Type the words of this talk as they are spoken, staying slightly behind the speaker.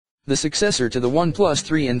The successor to the OnePlus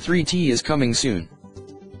 3 and 3T is coming soon.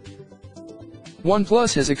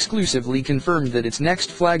 OnePlus has exclusively confirmed that its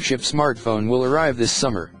next flagship smartphone will arrive this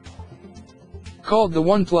summer. Called the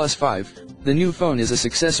OnePlus 5, the new phone is a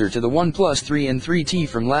successor to the OnePlus 3 and 3T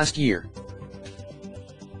from last year.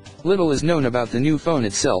 Little is known about the new phone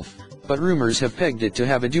itself, but rumors have pegged it to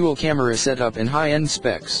have a dual camera setup and high-end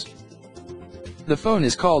specs. The phone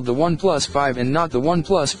is called the OnePlus 5 and not the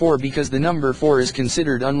OnePlus 4 because the number 4 is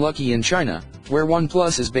considered unlucky in China, where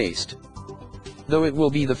OnePlus is based. Though it will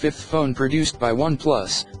be the fifth phone produced by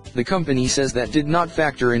OnePlus, the company says that did not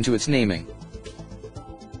factor into its naming.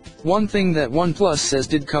 One thing that OnePlus says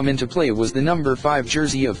did come into play was the number 5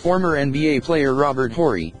 jersey of former NBA player Robert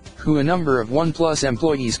Horry, who a number of OnePlus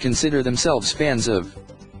employees consider themselves fans of.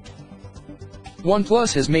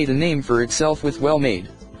 OnePlus has made a name for itself with well-made,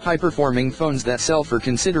 high-performing phones that sell for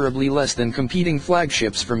considerably less than competing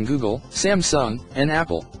flagships from Google, Samsung, and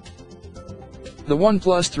Apple. The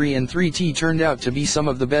OnePlus 3 and 3T turned out to be some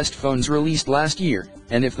of the best phones released last year,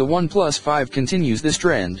 and if the OnePlus 5 continues this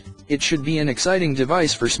trend, it should be an exciting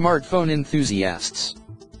device for smartphone enthusiasts.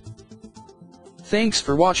 Thanks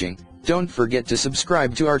for watching. Don't forget to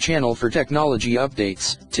subscribe to our channel for technology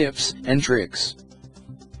updates, tips, and tricks.